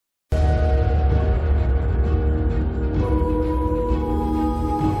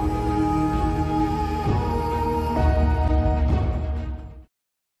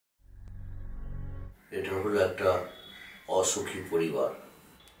অসুখী পরিবার,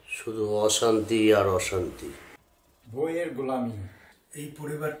 শুধু অশান্তি আর অশান্তি। বইয়ের গোলামি, এই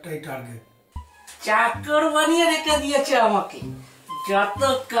পরিবারটাই টার্গেট। চাকর বানিয়ে রেখে দিয়েছে আমাকে, যত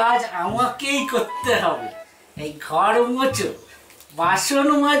কাজ আমাকেই করতে হবে। এই ঘর মোছো, বাসন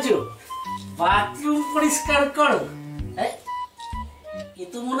মাজো, বাথরুম পরিষ্কার করো। এ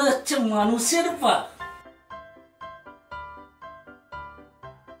তো মনে হচ্ছে মানুষের পা।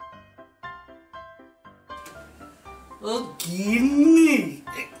 ও গিন্নি,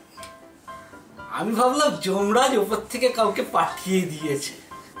 আমি ভাবলাম যমরাজ ওপর থেকে কাউকে পাঠিয়ে দিয়েছে।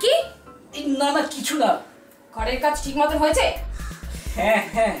 কি? না না, কিছু না। ঘরের কাজ ঠিক মতো হয়েছে? হ্যাঁ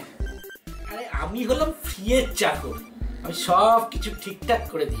হ্যাঁ, আরে আমি হলাম ফ্রিয়ের চাকর, আমি সব কিছু ঠিকঠাক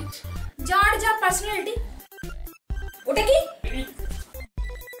করে দিয়েছি। যার যা পার্সোনালিটি। ওটা কি?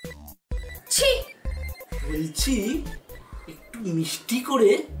 ছি, বলছি একটু মিষ্টি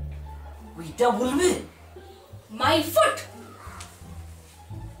করে ওইটা বলবে। My foot.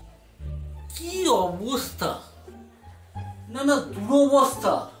 কি অবস্থা! না না,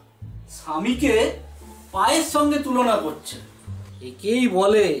 দুরবস্থা। স্বামীকে পায়ের সঙ্গে তুলনা করছে, একেই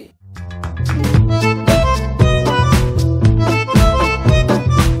বলে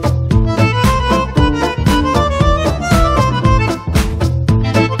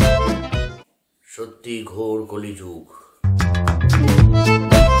সত্যি ঘোর কলিযুগ।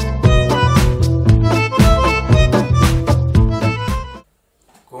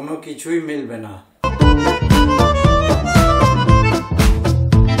 কোনো কিছুই মিলবে না।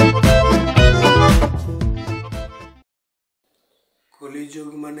 কলিযুগ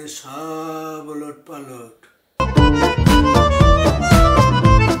মানে সব ওলট পালট।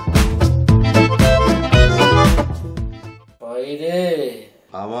 বাইরে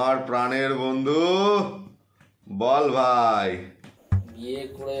আমার প্রাণের বন্ধু বল ভাই। বিয়ে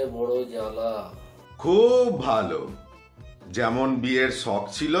করে বড় জ্বালা। খুব ভালো, যেমন বিয়ের শখ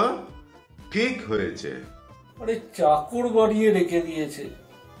ছিল ঠিক হয়েছে। আরে চাকর বানিয়ে রেখে দিয়েছে,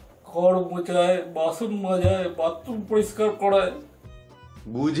 ঘর মোছায়, বাসন মাজায়, বাথরুম পরিষ্কার করায়।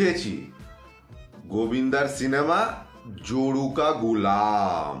 বুঝেছি, গোবিন্দার সিনেমা জোরুকা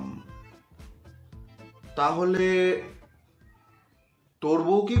গুলাম। তাহলে তোর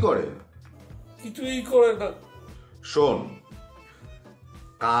বউ কি করে? কিছুই করে না। শোন,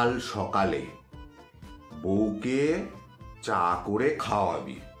 কাল সকালে বউকে চা করে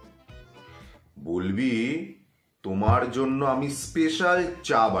খাওয়াবি, বলবি তোমার জন্য আমি স্পেশাল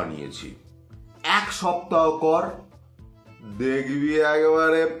চা বানিয়েছি। 1 সপ্তাহ কর, দেখবি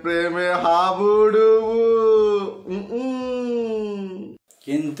একেবারে প্রেমে হাবুডুবু।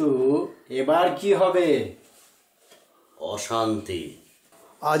 কিন্তু এবার কি হবে? অশান্তি।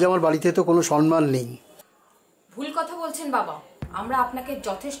 আজ আমার বাড়িতে তো কোনো সম্মান নেই। ভুল কথা বলছেন বাবা, আমরা আপনাকে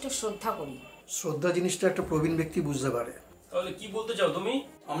যথেষ্ট শ্রদ্ধা করি। শ্রদ্ধা জিনিসটা একটা প্রবীণ ব্যক্তি বুঝতে পারে। তাহলে কি বলতে চাও তুমি?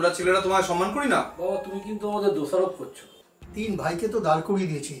 আমরা ছেলেরা তোমায় সম্মান করি না? বাবা, তুমি কিন্তু আমাদের দোষারোপ করছো। 3 ভাইকে তো দাঁড় করিয়ে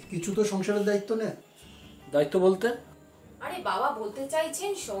দিয়েছি, কিছু তো সংসারের দায়িত্ব নেই। দায়িত্ব বলতে? আরে বাবা বলতে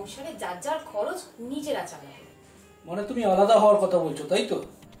চাইছেন সংসারে যার যার খরচ নিজেরা চালাবে। মানে তুমি আলাদা হওয়ার কথা বলছো, তাই তো?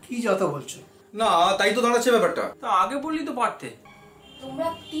 কি যাতা বলছো? না, তাই তো দাঁড়াচ্ছে ব্যাপারটা। তা আগে বললি তো পারতে। তোমরা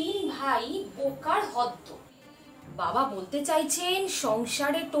 3 ভাই বোকার হদ্দ। বাবা বলতে চাইছেন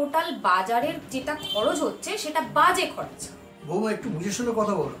সংসারে টোটাল বাজারের যেটা খরচ হচ্ছে সেটা বাজে খরচ। বৌমা একটু বুঝে শুনে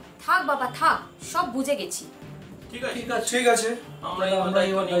কথা বলো। থাক বাবা থাক, সব বুঝে গেছি। ঠিক আছে ঠিক আছে, আমরা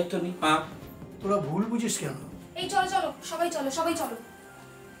এবার দায়িত্ব নিই। হ্যাঁ, তোরা ভুল বুঝিস কেন? এই চলো চলো, সবাই চলো সবাই চলো।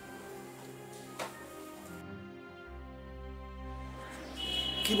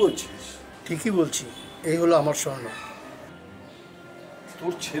 কি বলছিস? ঠিকই বলছি, এই হলো আমার স্বর্ণ।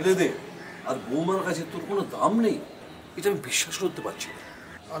 তোর ছেলেদের আর বৌমার কাছে তোর কোনো দাম নেই, এটা আমি বিশ্বাস করতে পারছি না।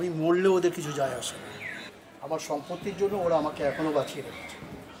 আমি মরলেও ওদের কিছু যায় আসে না। আমার সম্পত্তির জন্য ওরা আমাকে এখনো বাঁচিয়ে রেখেছে,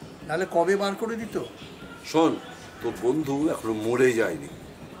 নাহলে কবে বার করে দিত। শোন, তোর বন্ধু এখনো মরে যায়নি।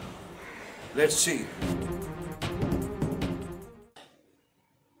 Let's see.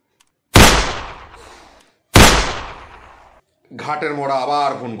 ঘাটের মোড়া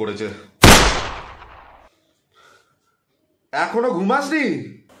আবার ফোন করেছে। এখনো ঘুমাসনি?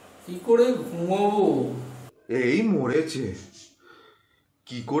 কি করে ঘুমাবো? এই মরেছে,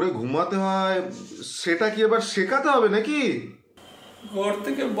 কি করে ঘুমাতে হয় সেটা কি এবার শেখাতে হবে নাকি? ঘর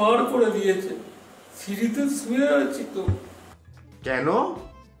থেকে বার করে দিয়েছে, সিঁড়িতে শুয়ে আছি তো। কেন?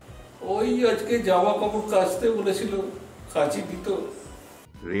 ওই আজকে জামা কাপড় কাচতে বলেছিল, কাচি দিত।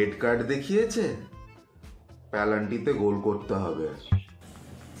 রেড কার্ড দেখিয়েছে, প্যালান্টিতে গোল করতে হবে।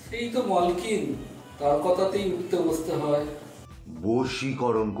 সেই তো মালকিন, তার কথাতেই উঠতে বসতে হয়।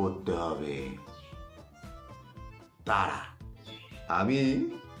 বশীকরণ করতে হবে। তারা আমি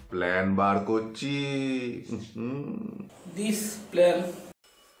প্ল্যান বার করছি। This plan.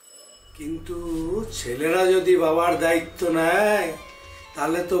 কিন্তু ছেলেরা যদি বাবার দায়িত্ব নেয়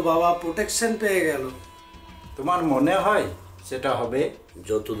তাহলে তো বাবা প্রোটেকশন পেয়ে গেল। তোমার মনে হয় সেটা হবে?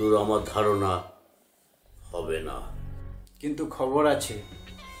 যতদূর আমার ধারণা হবে না। কিন্তু খবর আছে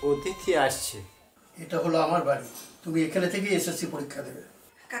অতিথি আসছে। এটা হলো আমার বাড়ি, তুমি এখানে থেকেই এসএসসি পরীক্ষা দেবে।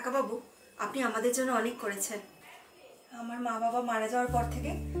 কাকাবাবু, আপনি আমাদের জন্য অনেক করেছেন। আমার মা বাবা মারা যাওয়ার পর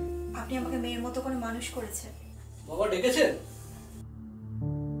থেকে আপনি আমাকে মেয়ের মতো করে মানুষ করেছেন। বাবা ডেকেছেন?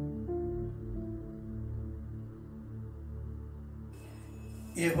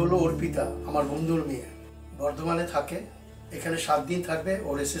 এ হলো অর্পিতা, আমার বন্ধুর মেয়ে, বর্ধমানে থাকে। এখানে 7 দিন থাকবে,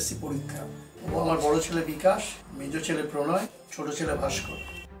 ওর এসএসসি পরীক্ষা। ও আমার বড় ছেলে বিকাশ, মেজ ছেলে প্রণয়, ছোট ছেলে ভাস্কর।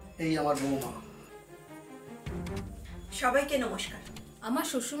 এই আমার বৌমা। সবাইকে নমস্কার। আমার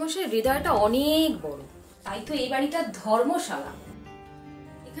শ্বশুরমশাইয়ের হৃদয়টা অনেক বড়, তাই তো এই বাড়িটা ধর্মশালা।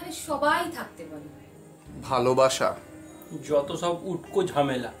 এখানে সবাই থাকতে পারে। ভালোবাসা। যত সব উটকো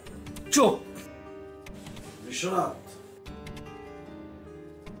ঝামেলা। চুপ। বিশ্বনাথ,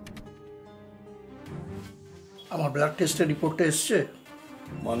 আমার ব্লাড টেস্টের রিপোর্টটা এসছে।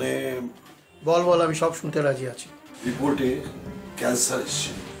 মানে বল বল, আমি সব শুনতে রাজি আছি। রিপোর্টে ক্যান্সার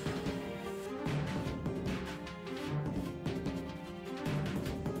এসছে।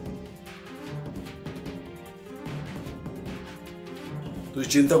 তুই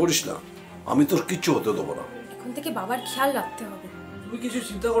চিন্তা করিস না, আমি তোর কিচ্ছু হতে দেবো না। এখন থেকে বাবার খেয়াল রাখতে হবে। তুমি কিছু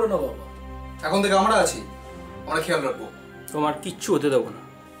চিন্তা করো না বাবা, এখন থেকে আমরা আছি, আমরা খেয়াল রাখবো। তোমার কিচ্ছু হতে দেবো না।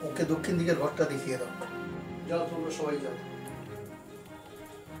 ওকে দক্ষিণ দিকের ঘরটা দেখিয়ে দাও। যাও, তোমরা সবাই যাও।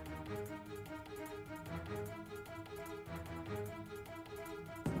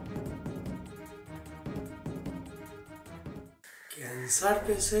 ক্যান্সার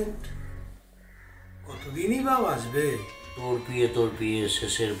পেশেন্ট কতদিনই বা বাঁচবে? তোর বিয়ে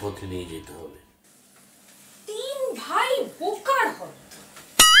শেষের পথে নিয়ে যেতে হবে। 3 ভাই বোকার হত।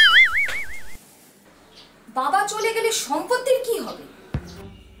 বাবা চলে গেলে সম্পত্তির কি হবে?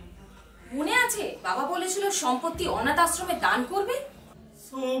 মনে আছে বাবা বলেছিল সম্পত্তি অনাথ আশ্রমে দান করবে।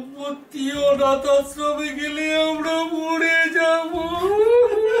 সম্পত্তি অনাথ আশ্রমে গেলে আমরা মরে যাব।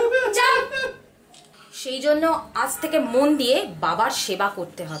 সেই জন্য আজ থেকে মন দিয়ে বাবার সেবা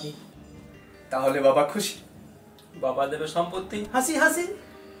করতে হবে। তাহলে বাবা খুশি? বাবা দেবে সম্পত্তি, হাসি হাসি।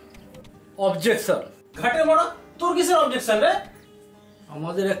 অবজেকশন। ঘাটে মরা, তোর কিসের অবজেকশন রে?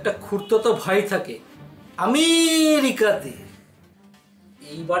 আমাদের একটা খুড়তো ভাই থাকে আমেরিকাতে।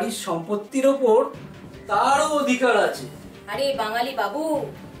 এই বাড়ির সম্পত্তির ওপর তারও অধিকার আছে। আরে বাঙালি বাবু,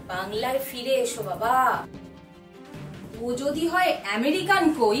 বাংলায় ফিরে এসো বাবা। ও যদি হয় আমেরিকান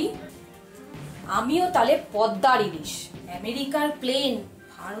কই, আমিও তাহলে পদ্মার ইলিশ। আমেরিকার প্লেন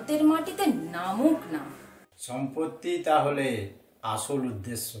ভারতের মাটিতে নামুক না। সম্পত্তি তাহলে আসল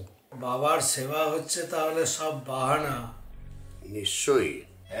উদ্দেশ্য। বাবার সেবা হচ্ছে তাহলে সব বাহানা। নিশ্চয়ই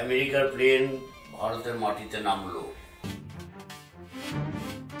আমেরিকার প্লেন ভারতের মাটিতে নামলো।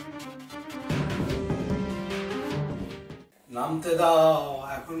 নামতে দাও,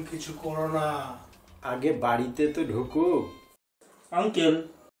 এখন কিছু করো না। আগে বাড়িতে তো ঢুকুক। Uncle,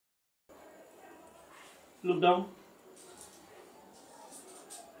 look down.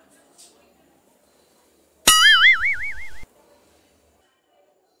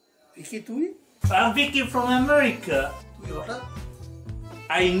 Vicky, তুই? I'm Vicky from America. তুই হঠাৎ?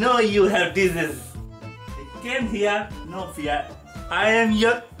 I know you have disease. I came here, no fear. I am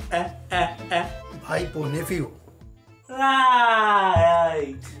your ভাইপো, নেফিউ।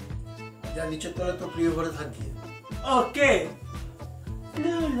 right. যা নিচের তলায় তোর প্রিয় ঘরে থাকি। Okay.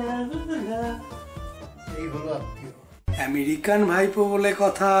 এই হলো আত্মীয়। আমেরিকান ভাইপো বলে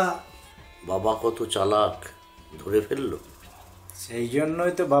কথা। বাবা কত চালাক, ধরে ফেললো। সেই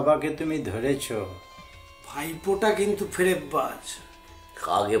জন্যই তো বাবাকে তুমি ধরেছ। ভাইপোটা কিন্তু ফেরেববাজ।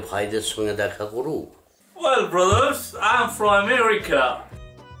 আগে ভাইদের সঙ্গে দেখা করুক। Well, brothers, I'm from America.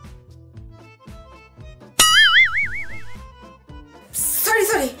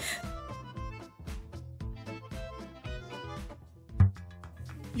 Sorry.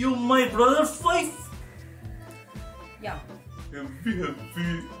 You my brother's wife? Yeah.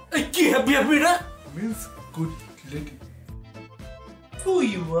 Happy, na? Means good lady. Who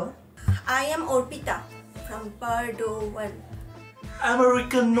you are? I am Orpita from Bardovan.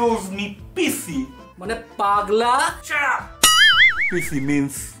 American knows me, PC. মানে পাগলা। Shut up. PC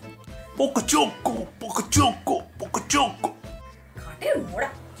means poco choco. ঘাটের মোড়া,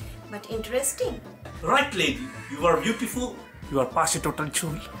 but interesting. Right, lady. You are beautiful. You are pashe total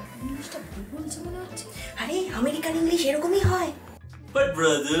chul. ইংলিশটা ভুল বলছে মনে হচ্ছে। আরে আমেরিকান ইংলিশ এরকমই হয়। But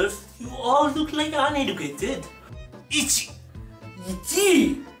brothers, you all look like uneducated. Itchy.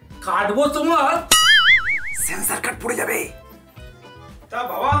 কাটবো তোমার সেন্সার কাট পড়ে যাবে। তা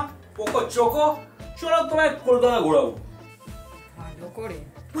বাবা পোকো চোকো চলো তোমায় কলকাতা ঘোরাবো। ভালো করে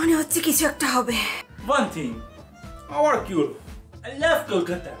মনে হচ্ছে কিছু একটা হবে। One thing, our cure. I love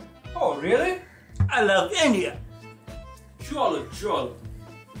Kolkata. Oh, really? I love India. Cholo, cholo.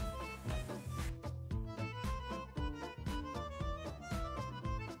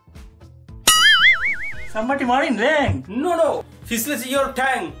 Somebody marine rank. No. Fishless your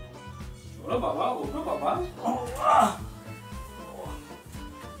tank. Cholo, Baba. Utho, Baba.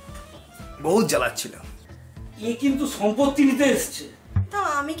 বহুত জ্বালাচ্ছিলাম। এ কিন্তু সম্পত্তি নিতে এসছে। তা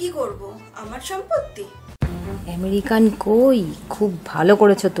আমি কি করব? আমার সম্পত্তি। আমেরিকান কই, খুব ভালো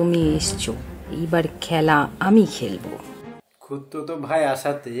করেছো তুমি এসছো। এইবার খেলা আমি খেলবো। খুড়তুতো ভাই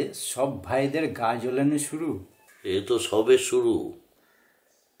আসাতে সব ভাইদের গা জ্বলানো শুরু। এ তো সবে শুরু।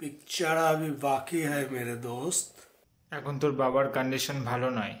 পিকচার আবি বাকি হ্যায় মেরে দোস্ত। এখন তোর বাবার কন্ডিশন ভালো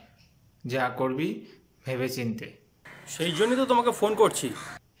নয়, যা করবি ভেবে চিনতে। সেই জন্যই তো তোমাকে ফোন করছি।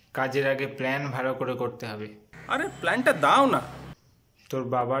 কাজের আগে প্ল্যান ভালো করে করতে হবে। আরে প্ল্যানটা দাও না। তোর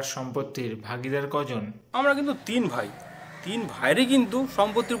বাবার সম্পত্তির ভাগিদার কজন? আমরা কিন্তু 3 ভাই। 3 ভাইয়েরই কিন্তু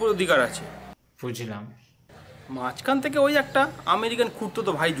সম্পত্তির উপর অধিকার আছে। বুঝলাম। মাঝখান থেকে ওই একটা আমেরিকান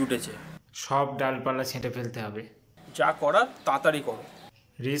খুঁড়তো ভাই জুটেছে। সব ডালপালা ছেঁটে ফেলতে হবে। যা করার তাড়াতাড়ি করো।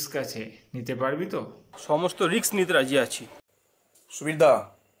 রিস্ক আছে, নিতে পারবি তো? সমস্ত রিস্ক নিতে রাজি আছি। সুবিরদা,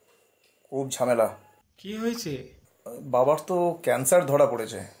 খুব ঝামেলা। কি হয়েছে? বাবার তো ক্যান্সার ধরা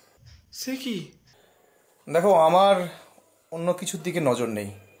পড়েছে। সে কি? দেখো, আমার অন্য কিছুর দিকে নজর নেই,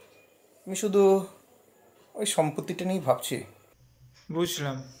 আমি শুধু ওই সম্পত্তিটা নিয়েই ভাবছি।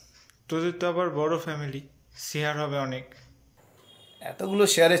 বুঝলাম। তোদের তো আবার বড় ফ্যামিলি, শেয়ার হবে অনেক। এতগুলো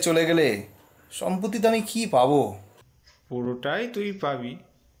শেয়ারে চলে গেলে সম্পত্তিতে আমি কি পাবো? পুরোটাই তুই পাবি,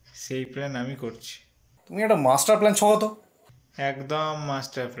 সেই প্ল্যান আমি করছি। তুমি একটা মাস্টার প্ল্যান ছক তো। একদম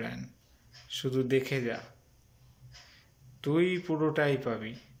মাস্টার প্ল্যান, শুধু দেখে যা। তুই পুরোটাই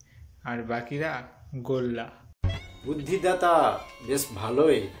পাবি, আর বাকিরা গোল্লা। বুদ্ধিদাতা বেশ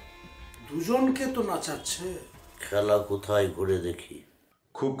ভালোই, দুজনকে তো নাচাচ্ছে। খেলা কোথায় ঘুরে দেখি।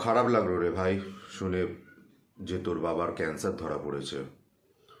 খুব খারাপ লাগলো রে ভাই শুনে যে তোর বাবার ক্যান্সার ধরা পড়েছে।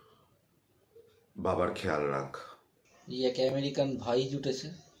 বাবার খেয়াল রাখ। এক আমেরিকান ভাই জুটেছে।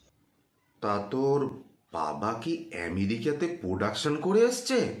 তা তোর বাবা কি আমেরিকাতে প্রোডাকশন করে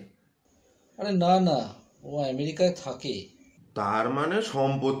এসছে? আরে না, ও আমেরিকায় থাকে। তার মানে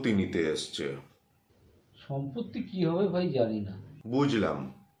সম্পত্তি নিতে এসছে। সম্পত্তি কি হবে ভাই জানি না। বুঝলাম।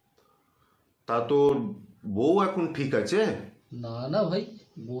 তা তোর বউ এখন ঠিক আছে? না ভাই,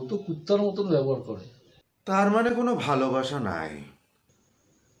 বউ তো কুত্তার মতন ব্যবহার করে। তার মানে কোনো ভালোবাসা নাই।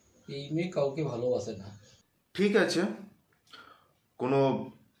 এই মেয়ে কাউকে ভালোবাসে না। ঠিক আছে, কোনো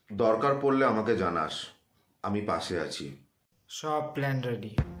দরকার পড়লে আমাকে জানাস, আমি পাশে আছি। সব প্ল্যান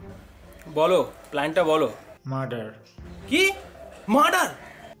রেডি। বলো প্ল্যানটা বলো। মার্ডার। কি মার্ডার?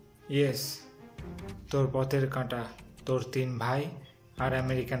 ইয়েস। তোর পথের কাঁটা, তোর 3 ভাই আর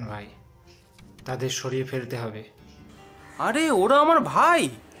আমেরিকান ভাই, তাদের সরিয়ে ফেলতে হবে। আরে ওরা আমার ভাই।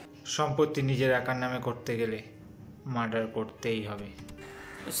 সম্পত্তি নিজের একার নামে করতে গেলে মার্ডার করতেই হবে।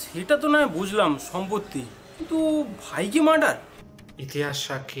 সেটা তো নয় বুঝলাম সম্পত্তি, কিন্তু ভাই কি মার্ডার? ইতিহাস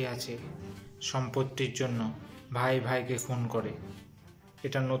সাক্ষী আছে, সম্পত্তির জন্য ভাই ভাইকে খুন করে।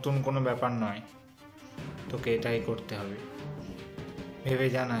 এটা নতুন কোনো ব্যাপার নয়, তোকে এটাই করতে হবে। ভেবে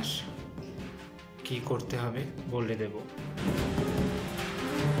জানাস কি করতে হবে, বলে দেব।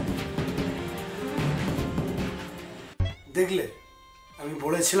 দেখলে আমি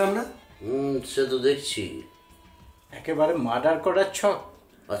বলেছিলাম না? সে তো দেখছি। একেবারে মার্ডার করার ছক।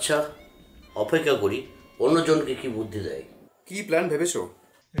 আচ্ছা অপেক্ষা করি অন্যজনকে কি বুদ্ধি দেয়। কি প্ল্যান ভেবেছো?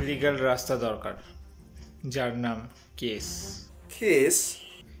 লিগ্যাল রাস্তা দরকার, যার নাম কেস। কেস?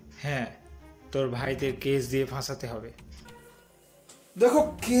 হ্যাঁ, তোর ভাইদের কেস দিয়ে ফাঁসাতে হবে। দেখো,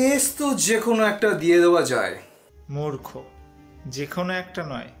 কেস তো যে কোনো একটা দিয়ে দেওয়া যায়। মূর্খ, যে কোনো একটা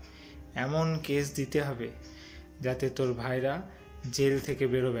নয়, এমন কেস দিতে হবে যাতে তোর ভাইরা জেল থেকে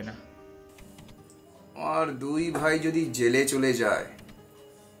বেরোবে না। আর 2 ভাই যদি জেলে চলে যায়,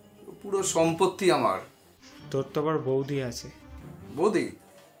 পুরো সম্পত্তি আমার। তোর তো আবার বৌদি আছে। বৌদি?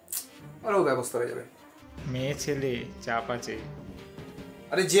 আরও ব্যবস্থা হয়ে যাবে। মেয়ে ছেলে, চাপ আছে।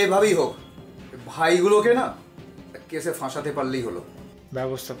 আরে যেভাবেই হোক, ভাইগুলোকে না কেসে ফাঁসাতে পারলেই হলো।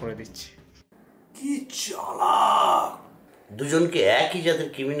 ব্যবস্থা করে দিচ্ছি। কি চালাক! দুজনকে একই জাতের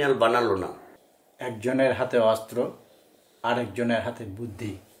ক্রিমিনাল বানালো না। একজনের হাতে অস্ত্র, আরেকজনের হাতে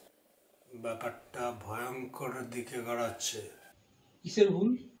বুদ্ধি। ব্যাপারটা ভয়ঙ্কর দিকে গড়াচ্ছে। কিসের ভুল?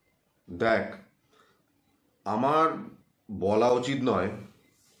 দেখ, আমার বলা উচিত নয়,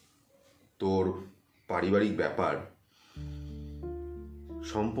 তোর পারিবারিক ব্যাপার।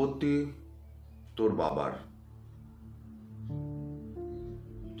 সম্পত্তি তোর বাবার,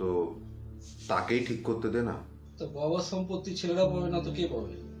 তো তাকেই ঠিক করতে দে না। তো বাবার সম্পত্তি ছেলেরা পাবে না তো কে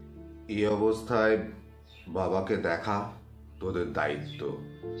পাবে? এই অবস্থায় বাবাকে দেখা তোদের দায়িত্ব।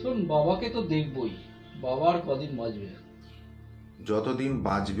 শোন, বাবাকে তো দেখবই, বাবার কদিন বাঁচবে। যতদিন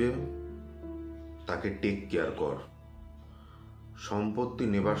বাঁচবে তাকে টেক কেয়ার কর। সম্পত্তি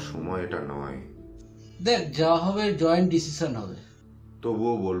নেবার সময় এটা নয়। দেখ, যা হবে জয়েন্ট ডিসিশন হবে।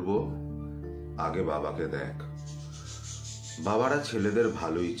 তবুও বলবো, আগে বাবাকে দেখ। বাবারা ছেলেদের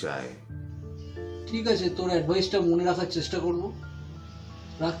ভালোই চায়। ঠিক আছে, তোর অ্যাডভাইসটা মনে রাখার চেষ্টা করব।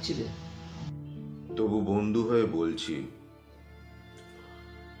 রাখছি রে। তবু বন্ধু হয়ে বলছি,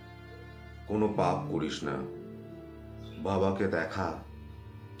 কোনো পাপ করিস না। বাবাকে দেখা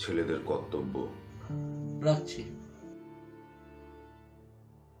ছেলেদের কর্তব্য। রাখছি।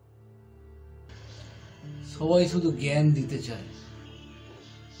 সবাই শুধু জ্ঞান দিতে চায়,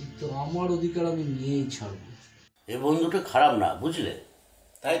 কিন্তু আমার অধিকার আমি নিয়েই ছাড়ব। এ বন্ধুটা খারাপ না, বুঝলে?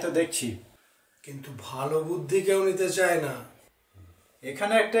 তাই তো দেখছি, কিন্তু ভালো বুদ্ধি কেউ নিতে চায় না।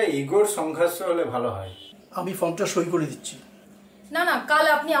 এখানে একটা ইগোর সংঘর্ষ হলে ভালো হয়। আমি ফর্মটা সই করে দিচ্ছি। না না, কাল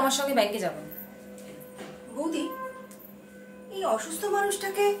আপনি আমার সঙ্গে ব্যাংকে যাবেন। বৌদি, এই অসুস্থ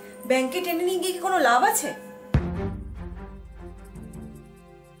মানুষটাকে ব্যাংকে টেনে নিয়ে গিয়ে কি কোনো লাভ আছে?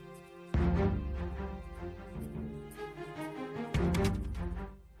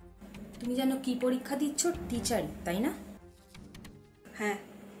 তুমি জানো কি পরীক্ষা দিচ্ছ? টিচার, তাই না? হ্যাঁ।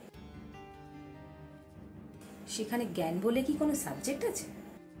 সেখানে জ্ঞান বলে কি কোনো সাবজেক্ট আছে?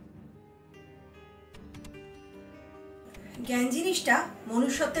 জ্ঞান জিনিসটা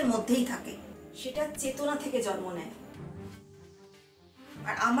মনুষ্যত্বের মধ্যেই থাকে, সেটা চেতনা থেকে জন্ম নেয়।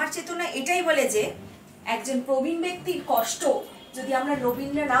 আর আমার চেতনা এটাই বলে যে একজন প্রবীণ ব্যক্তির কষ্ট যদি আমরা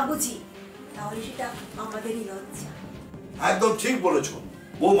নবীনরা না বুঝি, তাহলে সেটা আমাদেরই লজ্জা। একদম ঠিক বলেছো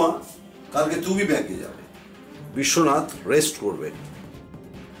বৌমা। কালকে তুমি ব্যাংকে যাবে, বিশ্বনাথ রেস্ট করবে।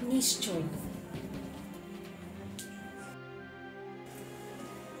 নিশ্চয়ই।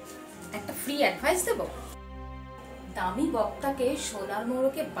 একটা ফ্রি অ্যাডভাইস দেব। দামি বক্তাকে সোনার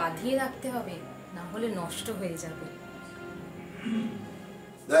মোড়কে বাঁধিয়ে রাখতে হবে, না হলে নষ্ট হয়ে যাবে।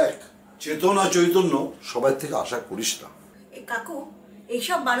 দেখ, চেতনা চৈতন্য সবার থেকে আশা করিস না। এই কাকু,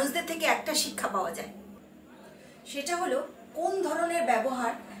 এইসব মানুষদের থেকে একটা শিক্ষা পাওয়া যায়, সেটা হলো কোন ধরনের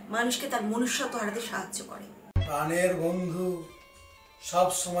ব্যবহার মানুষকে তার মনুষ্যত্ব হারাতে সাহায্য করে। প্রাণের বন্ধু সব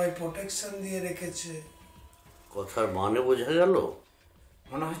সময় প্রোটেকশন দিয়ে রেখেছে। কথার মানে বোঝা গেল?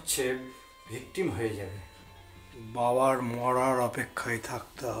 মনে হচ্ছে ভিকটিম হয়ে যাবে। বাবার মরার অপেক্ষায়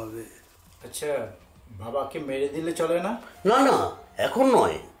থাকতে হবে। আচ্ছা, বাবাকে মেরে দিলে চলে না? না না, এখন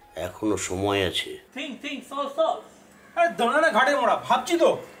নয়, এখনো সময় আছে। আরে দাঁড়া না, ঘাটে মোড়া, ভাবছি তো।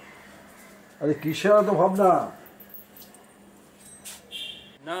 আরে কিসের এত ভাবনা?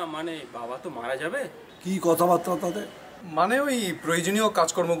 না মানে বাবা তো মারা যাবে। কি কথাবার্তা তাদের? মানে ওই প্রয়োজনীয়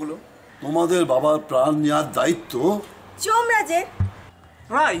কাজকর্মগুলো। তোমাদের বাবার প্রাণ নেওয়ার দায়িত্ব যমরাজের।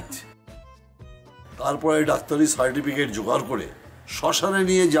 রাইট। তারপরে ডাক্তারি সার্টিফিকেট জোগাড় করে শ্মশানে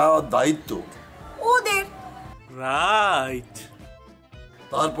নিয়ে যাওয়ার দায়িত্ব ওদের। রাইট।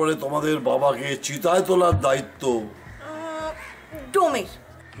 তারপরে তোমাদের বাবাকে চিতায় তোলার দায়িত্ব ডোমের।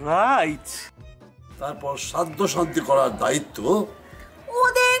 রাইট। তারপর সাধ্য শান্তি করার দায়িত্ব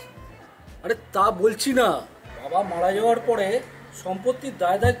ওদের। আরে তা বলছি না, বাবা মারা যাওয়ার পরে সম্পত্তির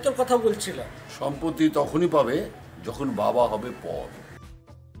দায় দায়িত্বের কথা বলছিলাম। সম্পত্তি তখনই পাবে যখন বাবা হবে পর।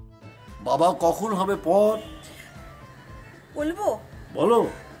 বাবা কখন হবে পর বলবো? বলো।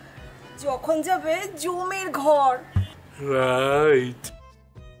 যখন যাবে জমের ঘর। রাইট।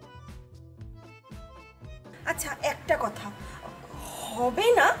 আচ্ছা, একটা কথা, হবে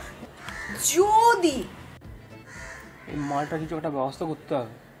না যদি এই মালটা কিছু একটা ব্যবস্থা করতে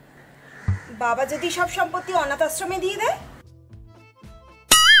হবে। বাবা যদি সব সম্পত্তি অনাথ আশ্রমে দিয়ে দেয়?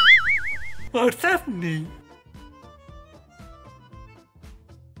 হোয়াটসঅ্যাপ নেই।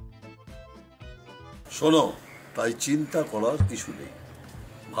 শোনো, তাই চিন্তা করার কিছু নেই।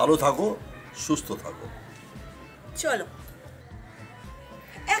 ভালো থাকো, সুস্থ থাকো। চলো,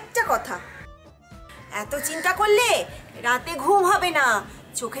 একটা কথা, এত চিন্তা করলে রাতে ঘুম হবে না,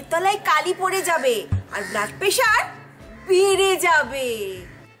 চোখের তলায় কালি পড়ে যাবে, আর ব্লাড প্রেশার বেড়ে যাবে।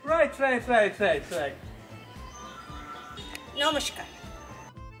 Right right right right right. নমস্কার।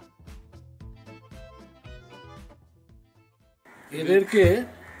 এদেরকে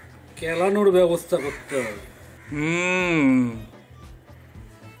কেলানোর ব্যবস্থা করতে হবে।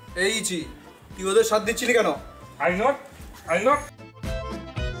 এই তুই ওদের সাথ দিচ্ছিলি কেন? I not.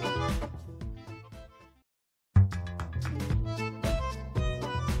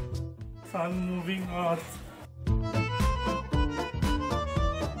 Sun moving earth.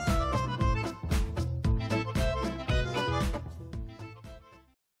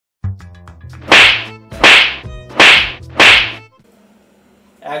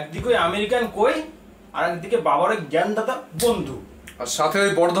 একদিকে ওই আমেরিকান কই আর একদিকে বাবার ওই জ্ঞানদাতা বন্ধু, আর সাথে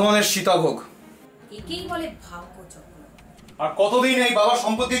ওই বর্ধমানের সীতাভোগ। একেই বলে ভাগ্যচক্র। আর কতদিন এই বাবার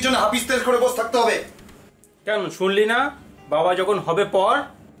সম্পত্তির জন্য হাপিস তেল করে বসে থাকতে হবে? কেন শুনলি না? বাবা যখন হবে পর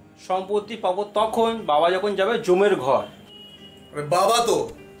সম্পত্তি পাবো তখন, বাবা যখন যাবে জমের ঘর। বাবা তো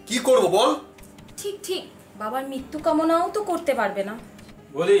কি করব বল? ঠিক ঠিক, বাবার মৃত্যু কামনাও তো করতে পারবে না।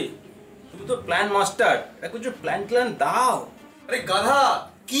 বলি তুমি তো প্ল্যান মাস্টার, কিছু প্ল্যান প্ল্যান দাও। আরে গাধা,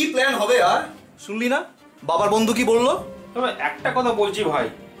 কি প্ল্যান হবে? আর শুনলি না বাবার বন্ধু কি বললো? তবে একটা কথা বলছি ভাই,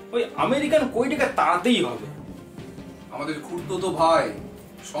 ওই আমেরিকান কইটাকে তাড়াতেই হবে। আমাদের খুড়তো ভাই,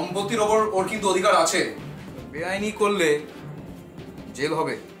 সম্পত্তির ওপর ওর কিন্তু অধিকার আছে। বেআইনি করলে জেল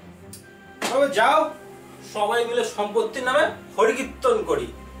হবে। তবে যাও, সবাই মিলে সম্পত্তির নামে হরিকীর্তন করি।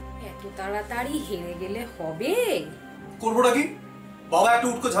 এত তাড়াতাড়ি হেরে গেলে হবে? করবোটা কি? বাবা একটা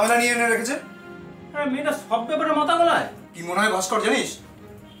উটকো ঝামেলা নিয়ে এনে রেখেছে। আরে মেয়েটা সব ব্যাপারে মাথা গলায়। কি মনে হয় ভাস্কর জানিস?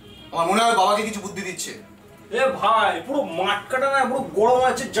 আমার মনে হয় বাবাকে কিছু বুদ্ধি দিচ্ছে। এ ভাই, পুরো মাঠ কাটা না, পুরো গরম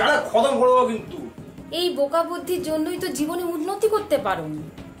আছে, যারা খতম করবো কিন্তু। এই বোকা বুদ্ধির জন্যই তো জীবনে উন্নতি করতে পারোনি।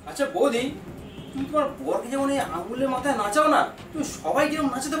 আচ্ছা বৌদি, তুমি তোমার বরকে যেমন এই আঙুলের মাথায় নাচাও না, তুমি সবাই যেমন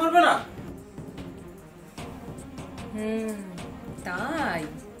নাচাতে পারবে না? তাই?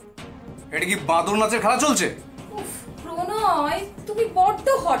 এটা কি বাদর নাচের খেলা চলছে? উফ প্রণয়, তুমি বড্ড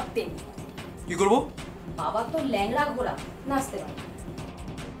হটতে। কি করব? বাবা তো ল্যাংড়া ঘোড়া, নাচতে পারে।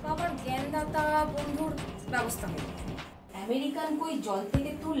 বাবার জ্ঞানদাতা বন্ধুর ব্যবস্থা হবে। আমেরিকান কই জল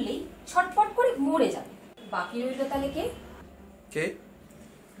থেকে তুললেই ছটপট করে মরে যাবে। বাকি রইল তাহলে কে? কে?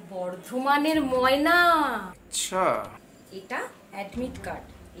 বর্ধমানের ময়না। আচ্ছা, এটা অ্যাডমিট কার্ড,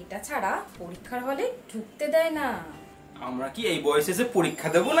 এটা ছাড়া পরীক্ষার হলে ঢুকতে দেয় না। আমরা কি এই বয়সে এসে পরীক্ষা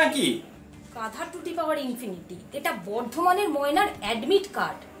দেবো নাকি? কাঁধা টুটি পাওয়ার ইনফিনিটি, এটা বর্ধমানের ময়নার অ্যাডমিট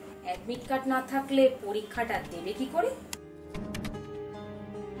কার্ড। অ্যাডমিট কার্ড না থাকলে পরীক্ষাটা দেবে কি করে?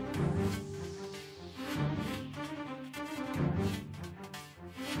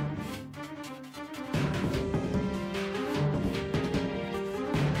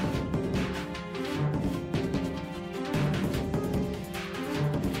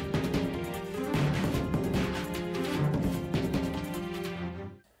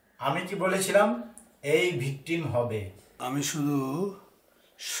 আমি কি বলেছিলাম এই ভিকটিম হবে? আমি শুধু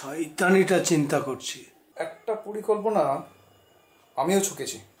শয়তানিটা চিন্তা করছি। একটা পরিকল্পনা আমিও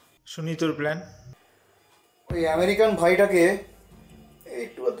ছুকেছি। শুনি তোর প্ল্যান। ওই আমেরিকান ভাইটাকে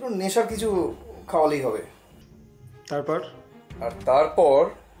একটু আধটু নেশার কিছু খাওয়ালেই হবে। তারপর? আর তারপর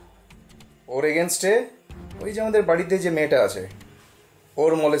ওর এগেনস্টে ওই যে আমাদের বাড়িতে যে মেয়েটা আছে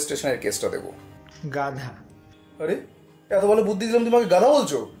ওর মলেস্টেশনের কেসটা দেবো। গাধা। আরে এত ভালো বুদ্ধি দিলাম, তোমাকে গাধা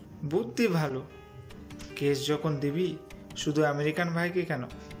বলছো? বুদ্ধি ভালো, কেস যখন দিবি শুধু আমেরিকান ভাইকে কেন,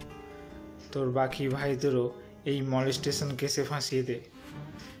 তোর বাকি ভাইদেরও এই মলেস্টেশন কেসে ফাঁসিয়ে দে,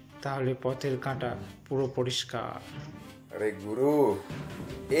 তাহলে পথের কাঁটা পুরো পরিষ্কার। আরে গুরু,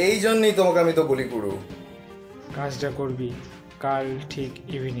 এই জন্যই তোমাকে আমি তো বলি গুরু, কাজটা করবি কাল ঠিক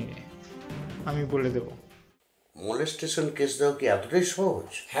ইভিনিংয়ে, আমি বলে দেব। মলেস্টেশন কেস দেওয়া কি এতটাই সহজ?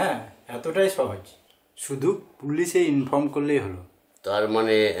 হ্যাঁ, এতটাই সহজ, শুধু পুলিশে ইনফর্ম করলেই হলো। তার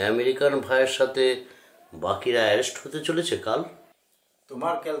মানে আমেরিকান ভাইয়ের সাথে বাকিরা অ্যারেস্ট হতে চলেছে কাল?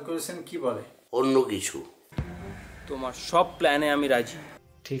 তোমার ক্যালকুলেশন কি বলে? অন্য কিছু। তোমার সব প্ল্যানে আমি রাজি।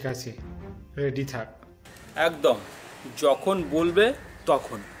 ঠিক আছে, রেডি থাক। একদম, যখন বলবে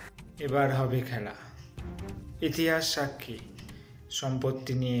তখন। এবার হবে খেলা। ইতিহাস সাক্ষী,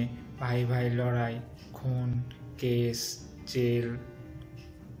 সম্পত্তি নিয়ে ভাই ভাই লড়াই, খুন, কেস, জেল।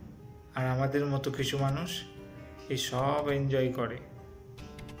 আর আমাদের মতো কিছু মানুষ এই সব এনজয় করে।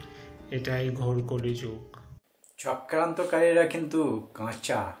 এটাই ঘোর কলিযুগ। চক্রান্তকারীরা কিন্তু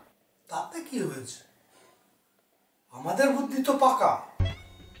কাঁচা। তাতে কি হয়েছে? আমাদের বুদ্ধি তো পাকা।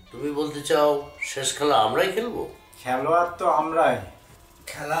 তুমি বলতে চাও শেষ খেলা আমরাই খেলবো? খেলোয়াড় তো আমরাই।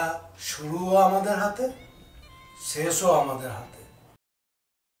 খেলা শুরুও আমাদের হাতে, শেষও আমাদের হাতে।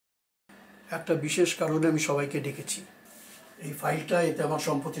 একটা বিশেষ কারণে আমি সবাইকে ডেকেছি। এই ফাইলটা, এতে আমার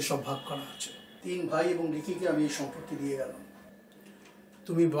সম্পত্তি সব ভাগ করা আছে। 3 ভাই এবং রিকিকে আমি এই সম্পত্তি দিয়ে গেলাম।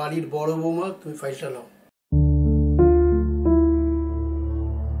 তুমি বাড়ির বড় বৌমা, তুমি ফাইলটা নাও।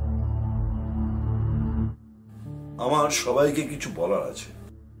 আমার সবাইকে কিছু বলার আছে।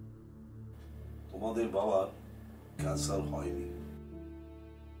 তোমাদের বাবার ক্যান্সার হয়নি।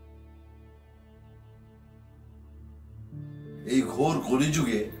 এই ঘোর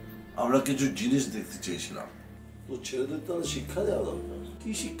কলিযুগে আমরা কিছু জিনিস দেখতে চেয়েছিলাম। তোর ছেলেদের তো শিক্ষা দেওয়া দরকার।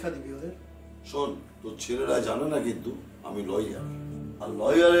 কি শিক্ষা দিবি ওদের? শোন, তোর ছেলেরা জানে না কিন্তু আমি লয়ার, আর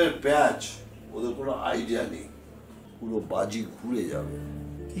লয়ারের প্যাচ ওদের কোনো আইডিয়া নেই। পুরো বাজি ঘুরে যাবে।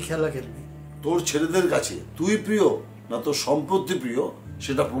 কি খেলা খেলবি? তোর ছেলেদের কাছে তুই প্রিয় না তোর সম্পত্তি প্রিয়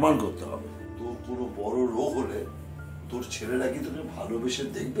সেটা প্রমাণ করতে হবে। তোর কোনো বড় রোগ হলে তোর ছেলেরা কি তোকে ভালোবেসে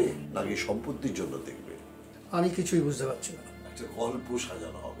দেখবে নাকি সম্পত্তির জন্য দেখবে? আমি কিছুই বুঝতে পারছি না। একটা গল্প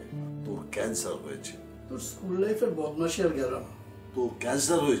সাজানো হবে। তোর ক্যান্সার হয়েছে, তোর স্কুল লাইফের বদমাশি আর গেল না। তোর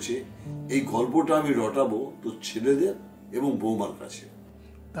ক্যান্সার হয়েছে, এই গল্পটা আমি রটাবো তোর ছেলেদের এবং বৌমার কাছে।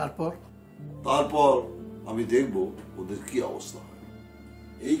 তারপর আমি দেখব ওদের কি অবস্থা হয়।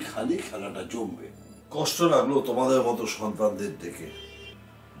 এই খালি খেলাটা জমবে। কষ্ট লাগলো তোমাদের মতো সন্তানদের দেখে।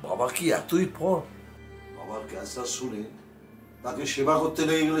 বাবা কি এতই পর? বাবার ক্যান্সার শুনে তাকে সেবা করতে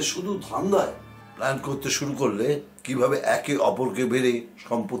লেগে গেলে শুধু ধান্দায়। প্ল্যান করতে শুরু করলে কিভাবে একে অপরকে বেড়ে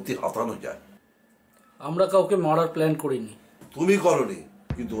সম্পত্তি হাতানো যায়। আমরা কাউকে মারার প্ল্যান করিনি। তুমি করনি,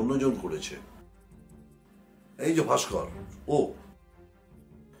 কিন্তু অন্যজন করেছে। এই যে ভাস্কর, ও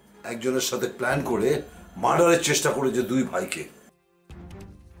একজনের সাথে প্ল্যান করে মার্ডারের চেষ্টা করেছে দুই ভাইকে।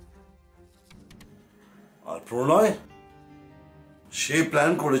 আর প্রণয়, সে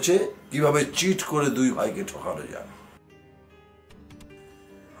প্ল্যান করেছে কিভাবে চিট করে দুই ভাইকে ঠকানো যায়।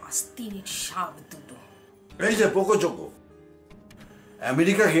 আস্তিনের সাপ দুটো। এই যে পোকোচোকো,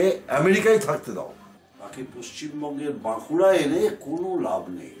 আমেরিকাকে আমেরিকায় থাকতে দাও, তাকে পশ্চিমবঙ্গের বাঁকুড়া এনে কোনো লাভ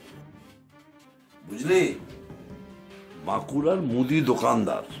নেই, বুঝলি? বাঁকুড়ার মুদি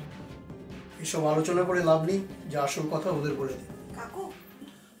দোকানদার। এসব আলোচনা করে লাভ নেই, যে আসল কথা ওদের বলে দে। কাকু,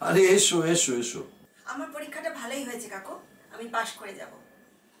 আরে এসো এসো এসো। আমার পরীক্ষাটা ভালোই হয়েছে কাকু, আমি পাশ করে যাব।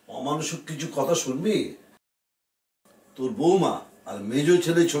 অমানুষিক কিছু কথা শুনবি? তোর বৌমা আর মেজো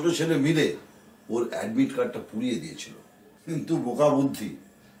ছেলে ছোট ছেলে মিলে ওর অ্যাডমিট কার্ডটা পুড়িয়ে দিয়েছিল, কিন্তু বোকা বুদ্ধি,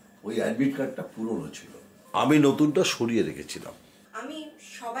 ওই অ্যাডমিট কার্ডটা পুরনো ছিল, আমি নতুনটা সরিয়ে রেখেছিলাম। আমি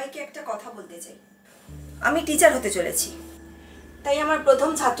সবাইকে একটা কথা বলতে চাই। আমি টিচার হতে চলেছি, তাই আমার প্রথম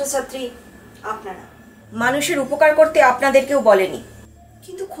ছাত্রছাত্রী আপনারা। মানুষের উপকার করতে আপনাদের কেউ বলেনি,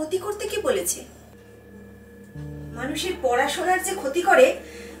 কিন্তু ক্ষতি করতে কি বলেছে? মানুষের পড়াশোনার যে ক্ষতি করে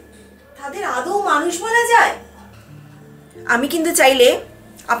তাদের আদৌ মানুষ বলা যায়? আমি কিন্তু চাইলে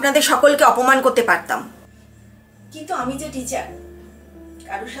আপনাদের সকলকে অপমান করতে পারতাম, কিন্তু আমি যে টিচার,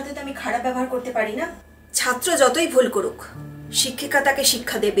 কারোর সাথে তো আমি খারাপ ব্যবহার করতে পারি না। ছাত্র যতই ভুল করুক, শিক্ষিকা তাকে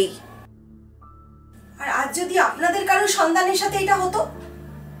শিক্ষা দেবেই। আর আজ যদি আপনাদের কারোর সন্তানের সাথে এটা হতো,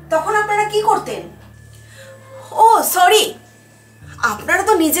 তখন আপনারা কি করতেন? ও সরি, আপনারা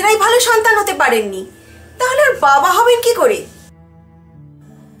তো নিজেরাই ভালো সন্তান হতে পারেননি, তাহলে আর বাবা হবেন কি করে?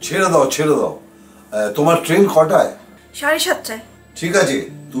 ছেড়ে দাও ছেড়ে দাও। তোমার ট্রেন কটায়? 7:30টায়। ঠিক আছে,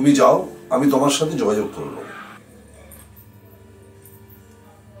 তুমি যাও, আমি তোমার সাথে যোগাযোগ করব।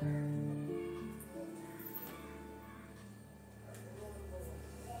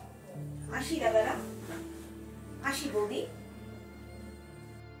 আসি দাদারা, আসি বৌদি।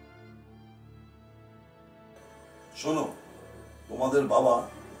 শোনো, তোমাদের বাবা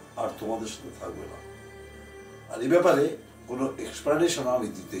আর তোমাদের সাথে থাকবে না, আর এই ব্যাপারে কোনো এক্সপ্লানেশন আমি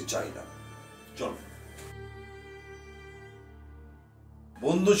দিতে চাই না। চলো,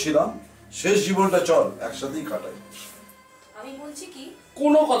 বন্ধু ছিলাম, শেষ জীবনটা চল একসাথেই কাটাই। আমি বলছি কি,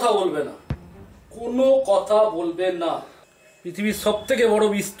 কোনো কথা বলবে না, কোনো কথা বলবে না। পৃথিবীর সব থেকে বড়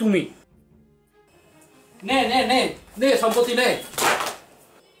বিষ তুমি। নে নে নে নে, সম্পত্তি নে।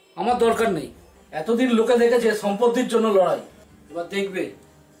 আমার দরকার নেই। এতদিন লোকে দেখেছে সম্পত্তির জন্য লড়াই, এবার দেখবে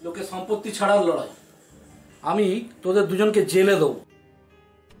লোকে সম্পত্তি ছাড়ার লড়াই। আমি তোদের দুজনকে জেলে দেবো।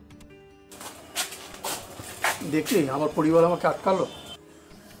 দেখলি আমার পরিবার আমাকে আটকালো।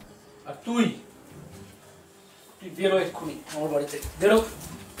 আর তুই বেরো এক্ষুনি আমার বাড়িতে, বেরো।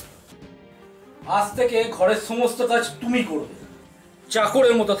 আজ থেকে ঘরের সমস্ত কাজ তুমি করবে,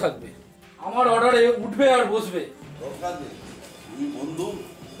 চাকরের মতো থাকবে, আমার অর্ডারে উঠবে আর বসবে। দরকার নেই, তুমি বন্ধু,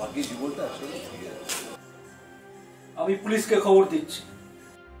 বাকি জীবনটা একসাথে থেকে যাবে। আমি পুলিশকে খবর দিচ্ছি।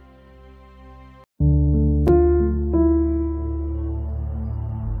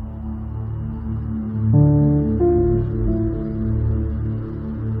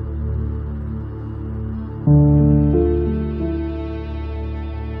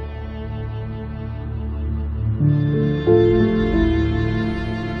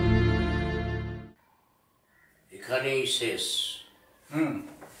 এখানেই শেষ।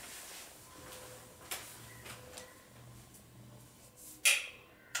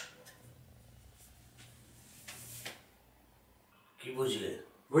 কি বুঝলে?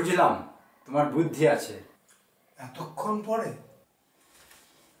 বুঝলাম, তোমার বুদ্ধি আছে। এতক্ষণ পরে?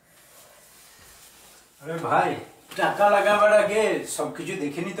 আরে ভাই, টাকা লাগাবার আগে সবকিছু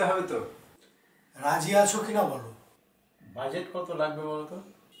দেখে নিতে হবে তো। রাজি আছো কিনা বলো। বাজেট কত লাগবে বলো তো?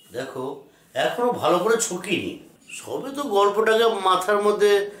 দেখো, এখনো ভালো করে ছকিনি, সবে তো গল্পটাকে মাথার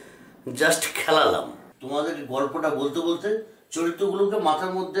মধ্যে জাস্ট খেলালাম। তোমাদের গল্পটা বলতে বলতে চরিত্রগুলোকে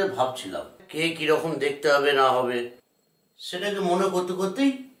মাথার মধ্যে ভাবছিলাম, কে কিরকম দেখতে হবে না হবে সেটাকে মনে করতে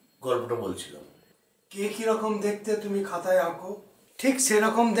করতেই গল্পটা বলছিলাম। কে কিরকম দেখতে তুমি খাতায় আঁকো, ঠিক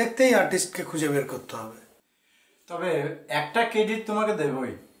সেরকম দেখতেই আর্টিস্টকে খুঁজে বের করতে হবে। তবে একটা ক্রেডিট তোমাকে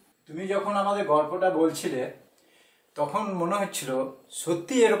দেবই, তুমি যখন আমাদের গল্পটা বলছিলে তখন মনে হচ্ছিল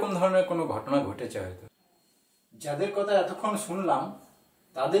সত্যি এরকম ধরনের কোনো ঘটনা ঘটেছে হয়তো। যাদের কথা এতক্ষণ শুনলাম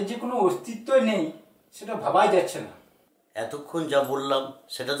তাদের যে কোনো অস্তিত্বই নেই সেটা ভাবাই যাচ্ছে না। এতক্ষণ যা বললাম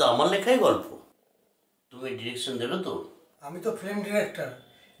সেটা তো আমার লেখাই গল্প, তুমি ডিরেকশন দেবে তো? আমি তো ফিল্ম ডিরেক্টর,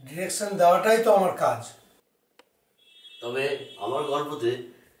 ডিরেকশন দেওয়াটাই তো আমার কাজ। তবে আমার গল্পতে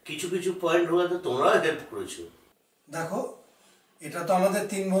কিছু কিছু পয়েন্ট হয়তো তোমরাও হেল্প করেছো। দেখো, এটা তো আমাদের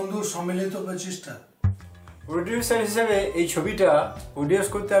 3 বন্ধুর সম্মিলিত প্রচেষ্টা। প্রডিউসার হিসেবে এই ছবিটা প্রডিউস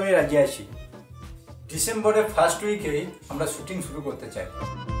করতে আমি রাজি আছি। ডিসেম্বরের ফার্স্ট উইকেই আমরা শুটিং শুরু করতে চাই।